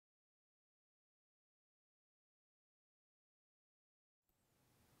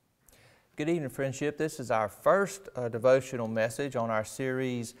Good evening, friendship. This is our first devotional message on our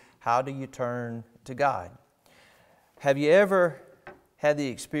series, How Do You Turn to God? Have you ever had the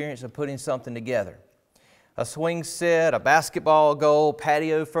experience of putting something together? A swing set, a basketball goal,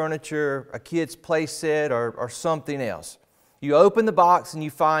 patio furniture, a kid's play set, or something else. You open the box and you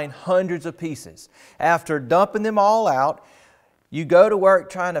find hundreds of pieces. After dumping them all out, you go to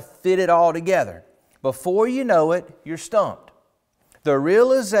work trying to fit it all together. Before you know it, you're stumped. The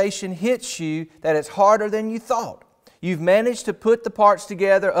realization hits you that it's harder than you thought. You've managed to put the parts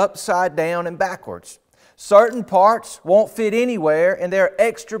together upside down and backwards. Certain parts won't fit anywhere and there are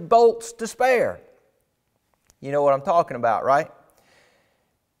extra bolts to spare. You know what I'm talking about, right?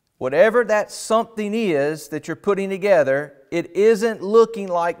 Whatever that something is that you're putting together, it isn't looking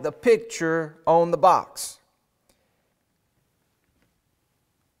like the picture on the box.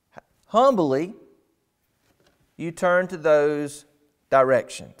 Humbly, you turn to those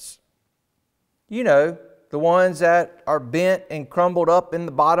directions. You know, the ones that are bent and crumbled up in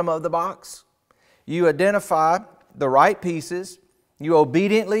the bottom of the box. You identify the right pieces, you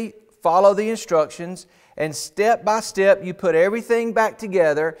obediently follow the instructions, and step by step you put everything back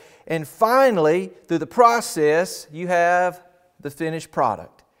together, and finally, through the process, you have the finished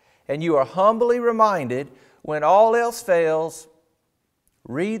product. And you are humbly reminded, when all else fails,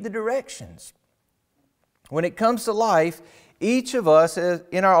 read the directions. When it comes to life, each of us,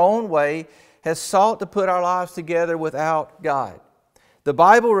 in our own way, has sought to put our lives together without God. The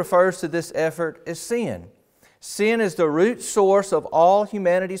Bible refers to this effort as sin. Sin is the root source of all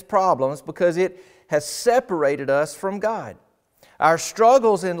humanity's problems because it has separated us from God. Our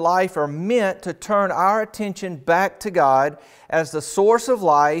struggles in life are meant to turn our attention back to God as the source of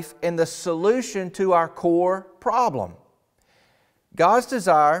life and the solution to our core problem. God's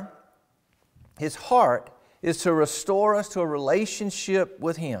desire, His heart, is to restore us to a relationship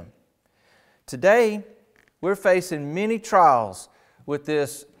with Him. Today, we're facing many trials with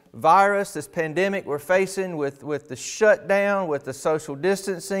this virus, this pandemic we're facing, with the shutdown, with the social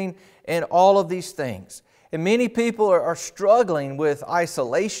distancing, and all of these things. And many people are struggling with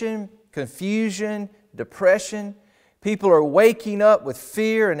isolation, confusion, depression. People are waking up with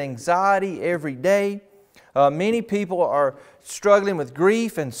fear and anxiety every day. Many people are struggling with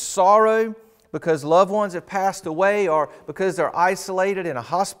grief and sorrow because loved ones have passed away or because they're isolated in a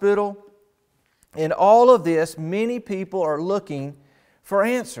hospital. In all of this, many people are looking for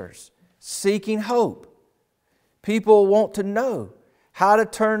answers, seeking hope. People want to know how to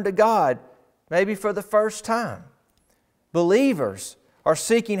turn to God, maybe for the first time. Believers are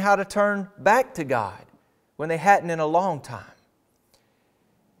seeking how to turn back to God when they hadn't in a long time.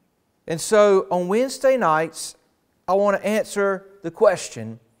 And so on Wednesday nights, I want to answer the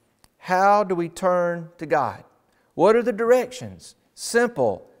question, how do we turn to God? What are the directions?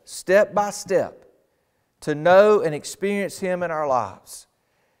 Simple, step by step, to know and experience Him in our lives.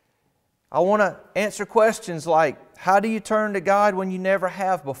 I want to answer questions like, how do you turn to God when you never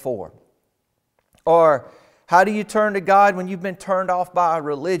have before? Or, how do you turn to God when you've been turned off by a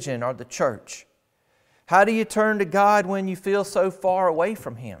religion or the church? How do you turn to God when you feel so far away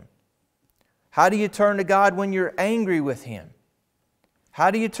from Him? How do you turn to God when you're angry with Him? How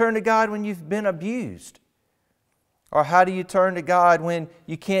do you turn to God when you've been abused? Or how do you turn to God when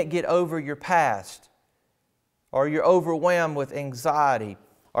you can't get over your past? Or you're overwhelmed with anxiety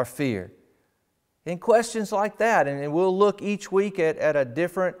or fear? And questions like that. And we'll look each week at a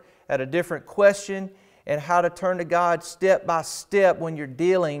different question and how to turn to God step by step when you're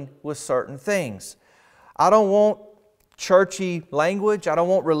dealing with certain things. I don't want churchy language. I don't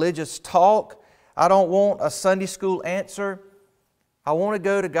want religious talk. I don't want a Sunday school answer. I want to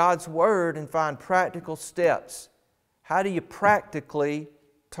go to God's Word and find practical steps. How do you practically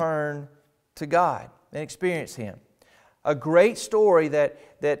turn to God and experience Him? A great story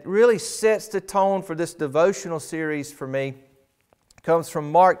that really sets the tone for this devotional series for me comes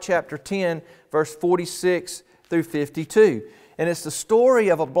from Mark chapter 10, verse 46 through 52. And it's the story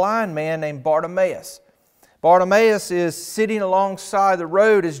of a blind man named Bartimaeus. Bartimaeus is sitting alongside the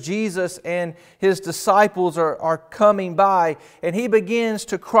road as Jesus and His disciples are coming by, and he begins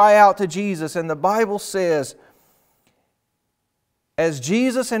to cry out to Jesus. And the Bible says, as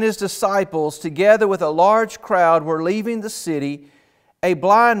Jesus and His disciples, together with a large crowd, were leaving the city, a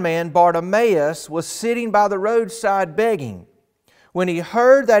blind man, Bartimaeus, was sitting by the roadside begging. When he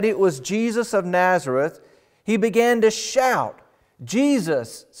heard that it was Jesus of Nazareth, he began to shout,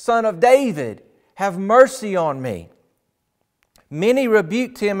 "Jesus, Son of David, have mercy on me." Many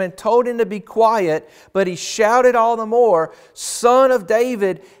rebuked him and told him to be quiet, but he shouted all the more, "Son of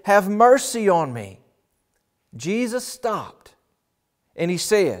David, have mercy on me." Jesus stopped and He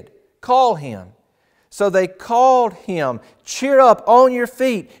said, Call Him. So they called him. Cheer up, on your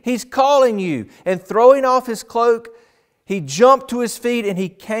feet. He's calling you. And throwing off his cloak, he jumped to his feet and he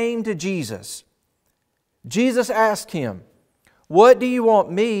came to Jesus. Jesus asked him, "What do you want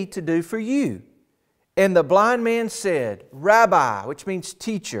me to do for you?" And the blind man said, "Rabbi," which means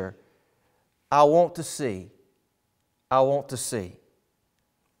teacher, "I want to see. I want to see."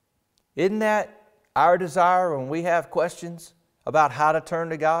 Isn't that our desire when we have questions about how to turn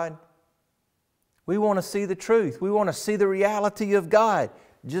to God? We want to see the truth. We want to see the reality of God,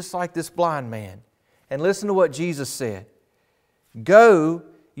 just like this blind man. And listen to what Jesus said. "Go,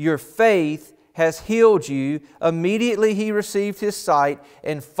 your faith has healed you." Immediately he received his sight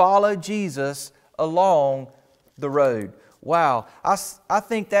and followed Jesus along the road. Wow, I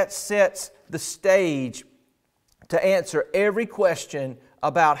think that sets the stage to answer every question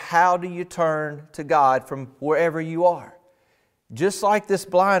about how do you turn to God from wherever you are. Just like this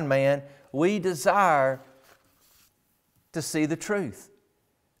blind man, we desire to see the truth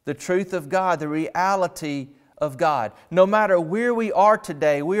of God, the reality of God. No matter where we are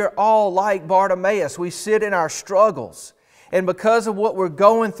today, we are all like Bartimaeus. We sit in our struggles. And because of what we're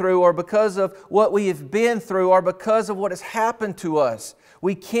going through, or because of what we have been through, or because of what has happened to us,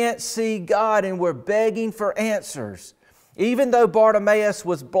 we can't see God and we're begging for answers. Even though Bartimaeus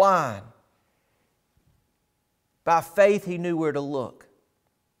was blind, by faith he knew where to look.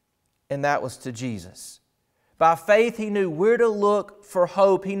 And that was to Jesus. By faith he knew where to look for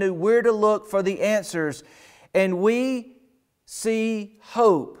hope. He knew where to look for the answers. And we see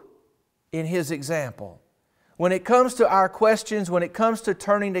hope in His example. When it comes to our questions, when it comes to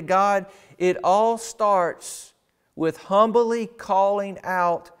turning to God, it all starts with humbly calling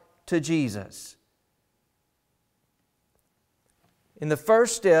out to Jesus. In the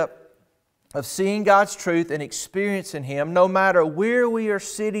first step of seeing God's truth and experiencing Him, no matter where we are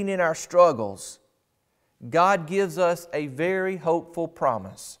sitting in our struggles, God gives us a very hopeful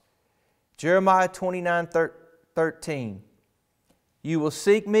promise. Jeremiah 29:13. "You will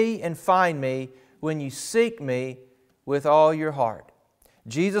seek me and find me when you seek me with all your heart."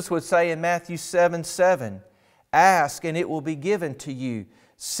 Jesus would say in Matthew 7:7, "Ask and it will be given to you.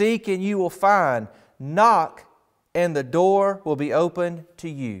 Seek and you will find. Knock and the door will be opened to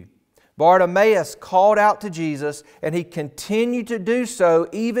you." Bartimaeus called out to Jesus, and he continued to do so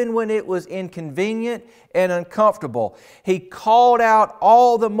even when it was inconvenient and uncomfortable. He called out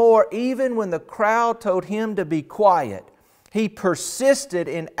all the more even when the crowd told him to be quiet. He persisted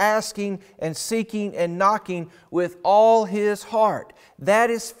in asking and seeking and knocking with all his heart.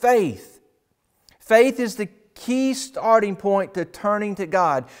 That is faith. Faith is the key starting point to turning to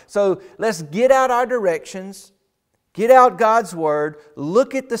God. So let's get out our directions, get out God's Word,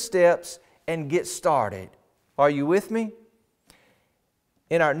 look at the steps, and get started. Are you with me?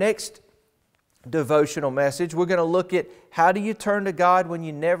 In our next devotional message, we're going to look at how do you turn to God when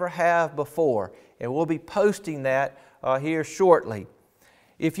you never have before. And we'll be posting that here shortly.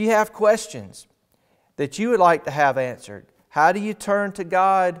 If you have questions that you would like to have answered, how do you turn to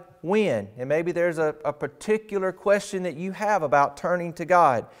God when? And maybe there's a particular question that you have about turning to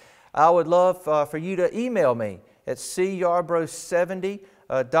God. I would love for you to email me at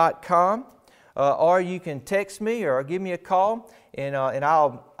cyarbro70.com, or you can text me or give me a call, and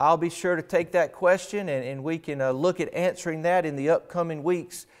I'll be sure to take that question, and we can look at answering that in the upcoming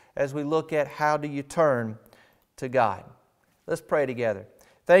weeks as we look at how do you turn to God. Let's pray together.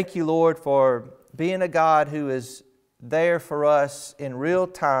 Thank you, Lord, for being a God who is there for us in real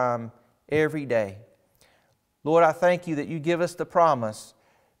time every day. Lord, I thank you that you give us the promise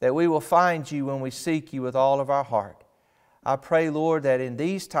that we will find you when we seek you with all of our heart. I pray, Lord, that in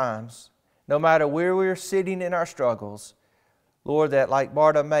these times, no matter where we're sitting in our struggles, Lord, that like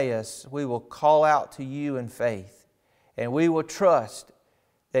Bartimaeus, we will call out to you in faith, and we will trust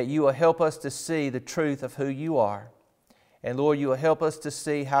that you will help us to see the truth of who you are. And Lord, you will help us to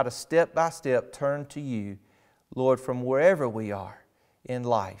see how to step by step turn to you, Lord, from wherever we are in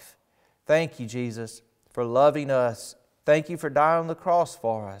life. Thank you, Jesus, for loving us. Thank you for dying on the cross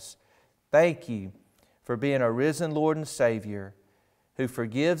for us. Thank you for being a risen Lord and Savior who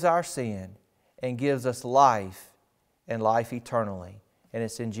forgives our sin and gives us life and life eternally. And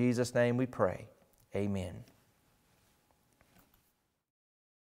it's in Jesus' name we pray. Amen.